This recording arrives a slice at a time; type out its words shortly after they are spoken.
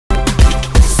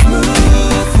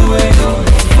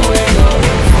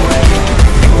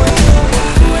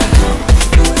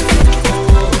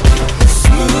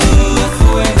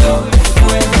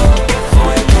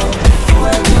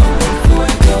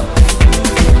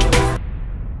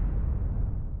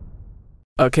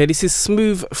Okay, this is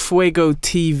Smooth Fuego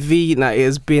TV. Now, it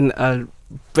has been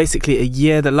basically a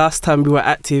year. The last time we were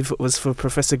active was for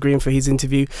Professor Green for his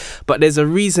interview. But there's a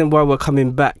reason why we're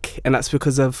coming back, and that's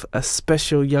because of a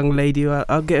special young lady.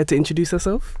 I'll get her to introduce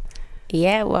herself.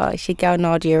 Yeah, well, it's your girl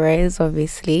Nadia Rose,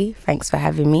 obviously. Thanks for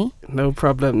having me. No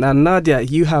problem. Now, Nadia,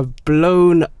 you have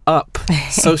blown up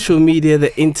social media,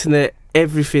 the internet,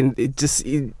 everything. It just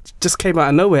came out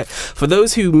of nowhere. For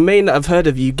those who may not have heard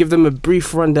of you, give them a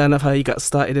brief rundown of how you got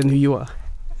started and who you are.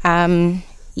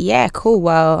 Yeah, cool.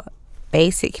 Well,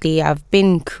 basically, I've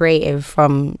been creative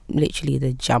from literally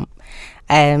the jump.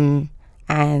 And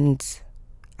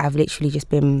I've literally just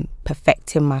been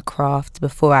perfecting my craft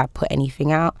before I put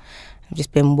anything out. I've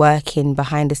just been working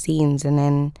behind the scenes, and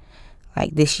then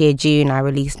like this year, June, I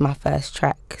released my first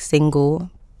track single,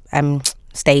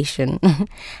 Station.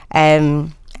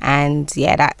 And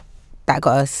yeah, that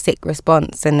got a sick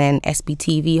response, and then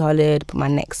SBTV hollered, put my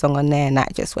next song on there, and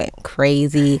that just went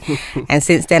crazy. And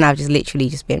since then I've just literally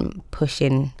just been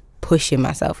pushing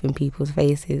myself in people's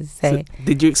faces. So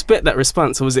did you expect that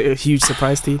response, or was it a huge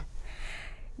surprise to you?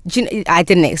 I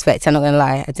didn't expect it, I'm not gonna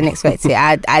lie. I didn't expect it.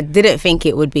 I didn't think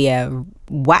it would be a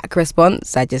whack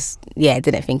response. I just,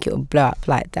 didn't think it would blow up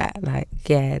like that. Like,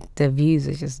 yeah, the views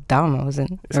are just dumb. I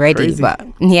wasn't ready, crazy. But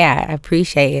yeah, I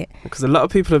appreciate it. Because a lot of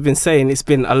people have been saying it's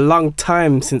been a long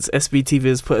time since SBTV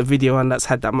has put a video on that's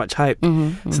had that much hype.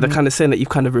 So they're kind of saying that you've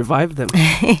kind of revived them.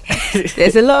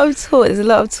 There's a lot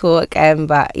of talk,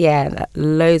 but yeah,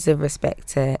 loads of respect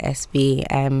to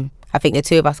SB. I think the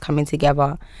two of us coming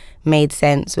together made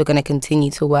sense. We're going to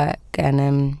continue to work,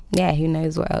 and yeah, who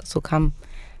knows what else will come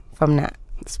from that.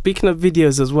 Speaking of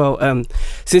videos as well,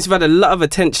 since you've had a lot of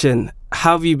attention,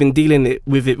 how have you been dealing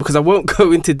with it? Because I won't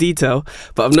go into detail,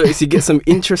 but I've noticed you get some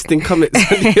interesting comments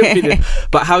on your video.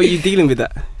 But how are you dealing with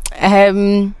that?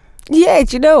 Yeah,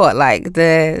 do you know what? Like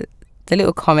the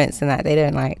little comments and that, they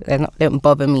don't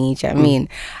bother me. Do you know what I mean?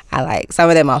 I like, some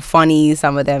of them are funny,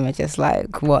 some of them are just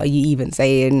like, what are you even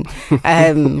saying?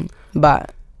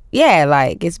 But yeah,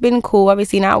 like, it's been cool.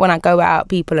 Obviously now when I go out,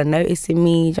 people are noticing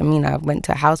me. I mean, I went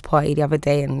to a house party the other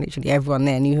day and literally everyone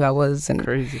there knew who I was, and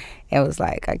crazy. It was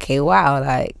like, okay, wow.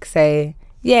 Like, so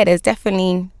yeah, there's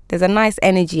a nice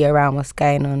energy around what's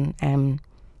going on, and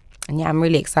yeah, I'm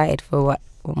really excited for what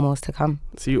more's to come.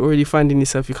 So you're already finding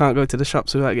yourself, you can't go to the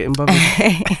shops without getting bothered.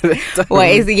 Well,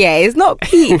 it's not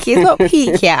peak. It's not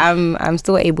peak yet. I'm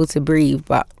still able to breathe,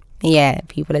 but yeah,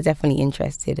 people are definitely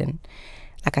interested, and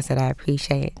like I said, I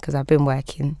appreciate it because I've been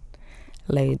working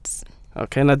loads.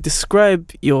 Okay, now describe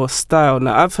your style.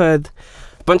 Now, I've heard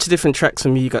a bunch of different tracks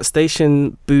from you. You got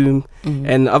Station, Boom,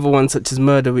 and other ones such as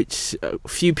Murder, which a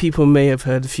few people may have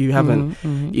heard, a few haven't.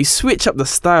 You switch up the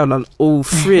style on all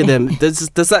three of them. Does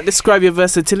that describe your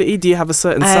versatility? Do you have a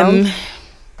certain sound?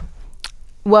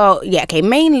 Well, yeah, okay.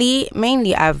 Mainly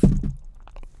I've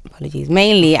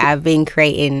been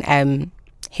creating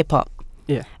hip hop.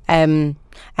 Yeah. And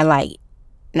like,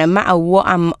 no matter what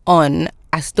I'm on,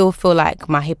 I still feel like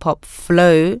my hip hop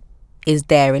flow is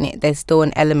there in it. There's still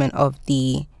an element of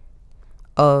there's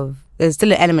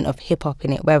still an element of hip hop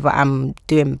in it, whether I'm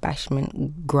doing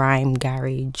bashment, grime,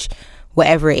 garage,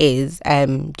 whatever it is.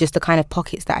 Just the kind of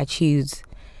pockets that I choose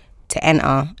to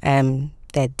enter,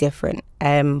 they're different.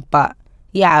 But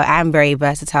yeah, I am very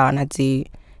versatile, and I do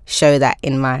show that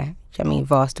in my,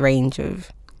 vast range of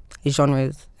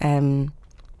genres.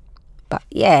 But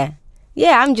yeah,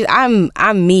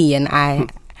 I'm me, and I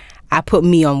put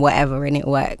me on whatever and it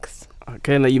works.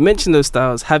 Okay, now you mentioned those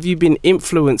styles. Have you been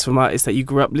influenced from artists that you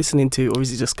grew up listening to, or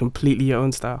is it just completely your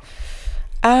own style?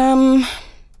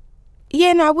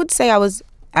 Yeah, no, I would say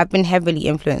I've been heavily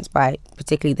influenced by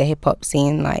particularly the hip hop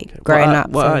scene, like growing up.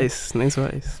 What artists? Names what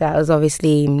artists? So that was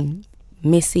obviously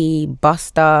Missy,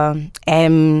 Busta,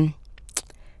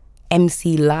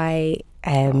 MC Light,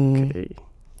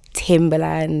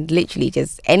 Timberland, literally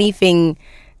just anything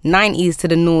 90s to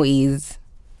the noughties.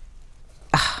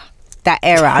 That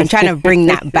era, I'm trying to bring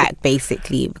that back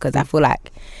basically, because I feel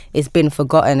like it's been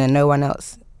forgotten, and no one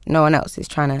else is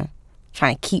trying to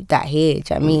keep that here. Do you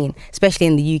know what I mean? Especially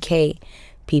in the UK,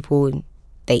 people,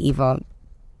 they want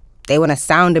to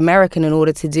sound American in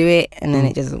order to do it, and then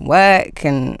it doesn't work,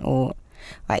 or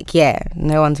like, yeah,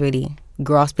 no one's really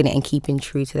grasping it and keeping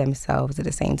true to themselves at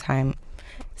the same time.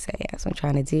 So yeah, that's what I'm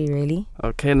trying to do, really.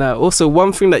 Okay, now also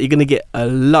one thing that you're gonna get a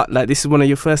lot, like this is one of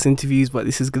your first interviews, but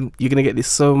you're gonna get this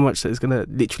so much that it's gonna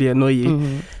literally annoy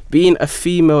you. Being a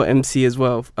female MC as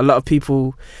well, a lot of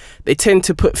people, they tend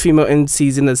to put female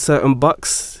MCs in a certain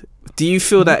box. Do you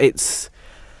feel that it's,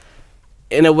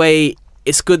 in a way,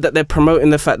 it's good that they're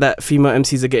promoting the fact that female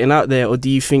MCs are getting out there, or do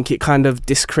you think it kind of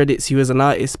discredits you as an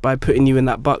artist by putting you in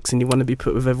that box and you want to be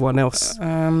put with everyone else?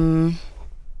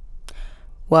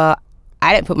 Well,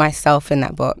 I don't put myself in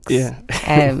that box. Yeah.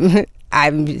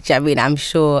 I'm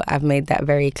sure I've made that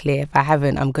very clear. If I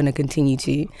haven't, I'm going to continue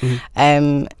to.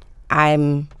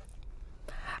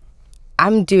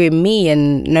 I'm doing me,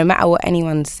 and no matter what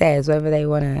anyone says, whether they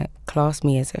want to class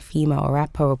me as a female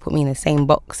rapper or put me in the same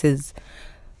box as,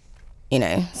 you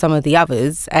know, some of the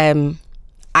others,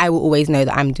 I will always know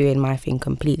that I'm doing my thing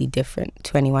completely different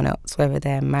to anyone else, whether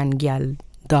they're man, gal,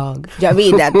 dog. Do you know what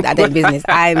I mean? That ain't business.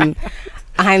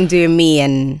 I'm doing me,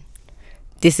 and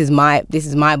this is my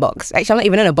box. Actually, I'm not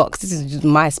even in a box. This is just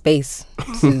my space.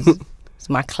 It's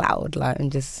my cloud. Like, I'm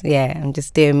just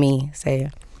doing me. So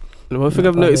one thing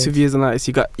I've noticed with you as an artist,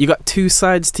 you got two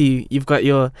sides to you. You've got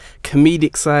your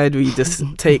comedic side where you just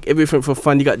take everything for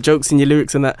fun. You got jokes in your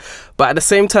lyrics and that. But at the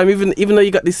same time, even though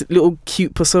you got this little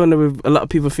cute persona with a lot of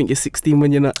people think you're 16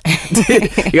 when you're not. You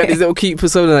got this little cute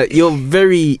persona. You're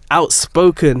very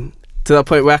outspoken to the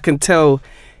point where I can tell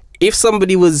if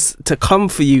somebody was to come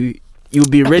for you, you'll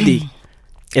be ready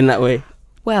in that way.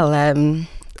 Well,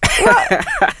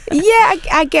 yeah,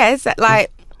 I guess, like,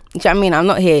 do you know what I mean? I'm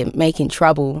not here making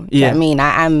trouble. Do you know what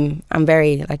I mean? I'm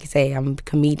very, like I say, I'm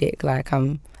comedic. Like,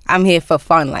 I'm here for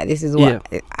fun. Like, this is what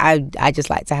I just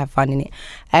like to have fun in it.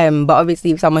 But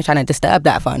obviously, if someone's trying to disturb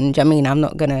that fun, do you know what I mean? I'm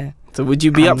not gonna. So would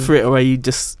you be up for it, or are you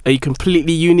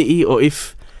completely unity, or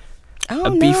if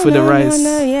beef with the rise?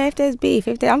 No, yeah, if there's beef,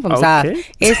 I'm from South.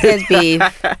 If there's beef,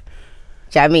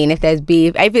 do you know what I mean? If there's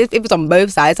beef, if it's on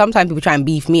both sides, sometimes people try and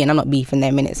beef me and I'm not beefing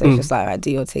them in it. So it's just like, I do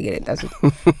your ticket. That's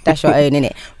your own,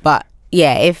 innit? But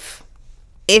yeah, if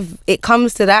it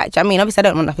comes to that, do you know what I mean? Obviously, I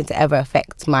don't want nothing to ever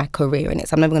affect my career in it.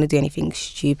 So I'm never going to do anything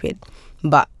stupid.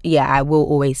 But yeah, I will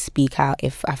always speak out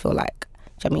if I feel like,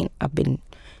 do you know what I mean, I've been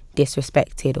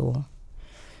disrespected, or do you know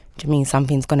what I mean,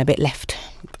 something's gone a bit left.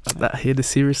 I hear the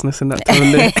seriousness in that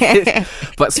tone there.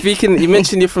 But speaking, you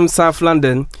mentioned you're from South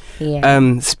London.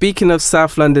 Yeah. Speaking of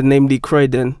South London, namely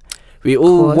Croydon, we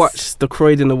all watched the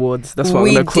Croydon Awards. That's what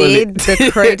I'm going to call it. We did the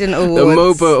Croydon Awards. The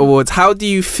MOBO Awards. How do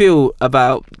you feel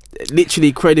about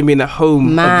literally Croydon being a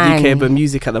home of UK urban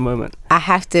music at the moment? I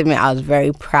have to admit, I was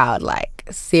very proud, like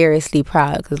seriously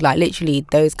proud, because like literally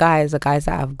those guys are guys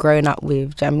that I've grown up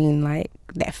with. Do you know what I mean? Like,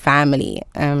 their family.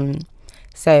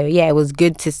 So yeah, it was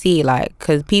good to see, like,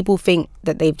 because people think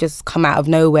that they've just come out of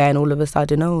nowhere and all of a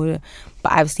sudden,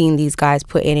 but I've seen these guys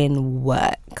putting in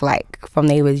work, like from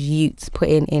they was youths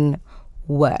putting in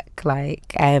work, like,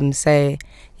 so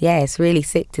yeah, it's really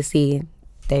sick to see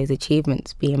those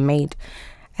achievements being made.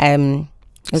 It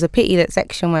was a pity that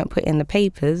Section weren't put in the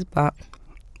papers, but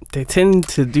they tend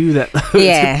to do that.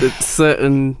 Yeah.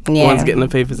 Certain ones getting the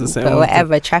papers the same. But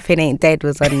whatever, Trapping Ain't Dead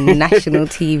was on national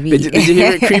TV. Did you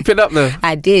hear it creeping up though?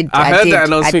 I did. I heard that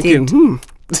and I was thinking,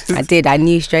 I did. I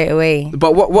knew straight away.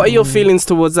 But what are your feelings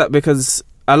towards that? Because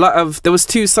there was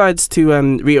two sides to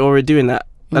Rita Ora doing that.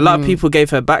 A lot of people gave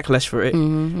her backlash for it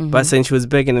by saying she was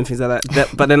begging and things like that.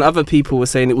 But then other people were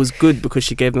saying it was good because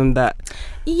she gave them that.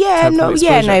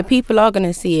 No, people are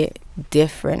gonna see it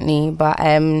differently. But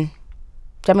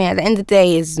I mean, at the end of the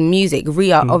day, it's music.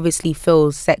 Rhea obviously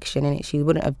fills Section in it. She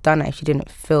wouldn't have done that if she didn't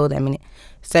fill them in it.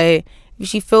 So if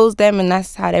she fills them and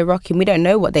that's how they're rocking, we don't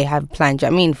know what they have planned. Do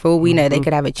you know what I mean? For all we know, they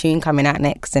could have a tune coming out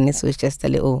next, and this was just a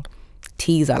little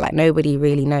teaser. Like, nobody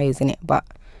really knows in it. But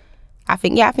I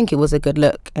think it was a good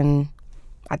look, and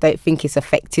I don't think it's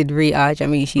affected Rita. Do you know what I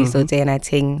mean? She's still doing her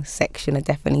thing. Section are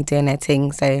definitely doing their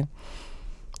thing. So, do you know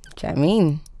what I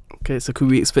mean? Okay, so could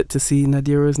we expect to see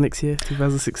Nadia Rose next year,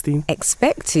 2016?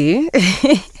 Expect to?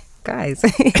 Guys.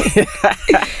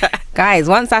 Guys,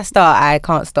 once I start, I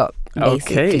can't stop,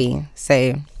 basically. Okay.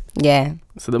 So, yeah.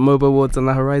 So the MOBO Awards on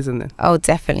the horizon then? Oh,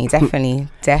 definitely.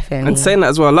 And saying that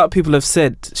as well, a lot of people have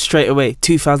said straight away,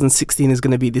 2016 is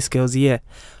going to be this girl's year.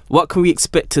 What can we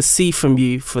expect to see from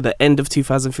you for the end of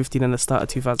 2015 and the start of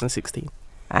 2016?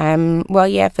 Well,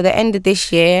 yeah, for the end of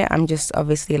this year, I'm just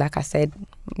obviously, like I said,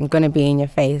 I'm going to be in your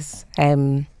face.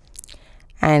 And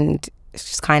it's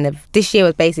just kind of, this year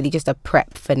was basically just a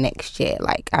prep for next year.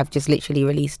 Like, I've just literally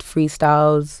released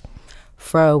freestyles,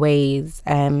 throwaways.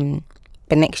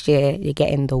 But next year, you're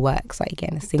getting the works, like you're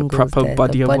getting the singles, the proper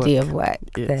body of work.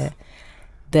 Yes.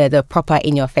 The proper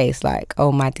in your face, like,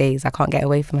 oh my days, I can't get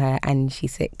away from her and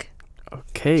she's sick.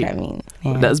 Okay. Do you know what I mean?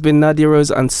 Yeah. That's been Nadia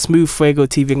Rose on Smooth Fuego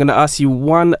TV. I'm going to ask you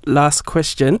one last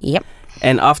question. Yep.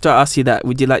 And after I ask you that,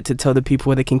 would you like to tell the people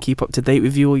where they can keep up to date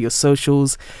with you, all your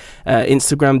socials,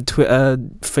 Instagram, Twitter,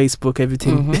 Facebook,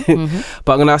 everything?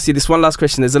 But I'm going to ask you this one last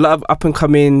question. There's a lot of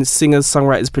up-and-coming singers,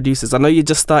 songwriters, producers. I know you're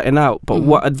just starting out, but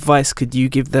what advice could you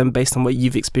give them based on what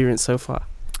you've experienced so far?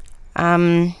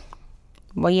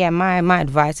 Well, yeah, my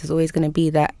advice is always going to be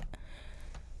that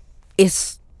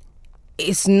it's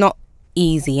not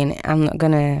easy, and I'm not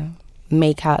going to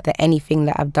make out that anything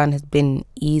that I've done has been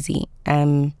easy.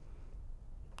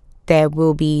 There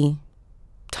will be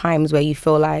times where you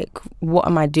feel like, what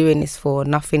am I doing this for?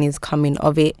 Nothing is coming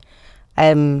of it.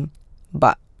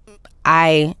 But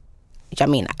I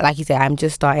mean, like you said, I'm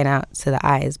just starting out to the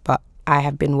eyes, but I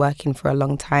have been working for a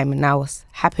long time, and now what's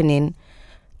happening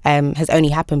has only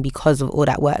happened because of all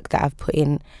that work that I've put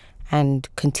in and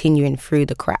continuing through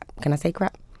the crap. Can I say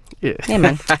crap? Yeah,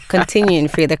 man. Continuing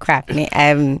through the crap.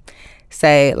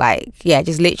 So, like, yeah,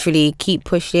 just literally keep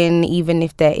pushing. Even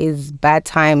if there is bad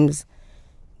times,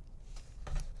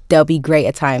 there'll be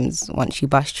greater times once you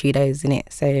bust through those,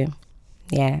 innit? So,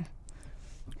 yeah,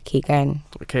 keep going.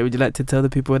 Okay, would you like to tell the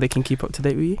people where they can keep up to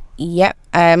date with you? Yep,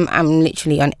 I'm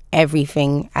literally on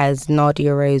everything as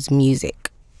Nadia Rose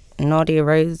Music. Nadia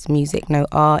Rose Music, no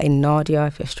R in Nadia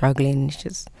if you're struggling. It's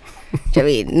just, do you know what I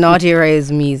mean? Nadia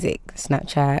Rose Music,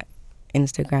 Snapchat,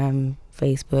 Instagram,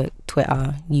 Facebook,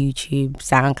 Twitter, YouTube,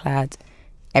 SoundCloud,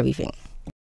 everything.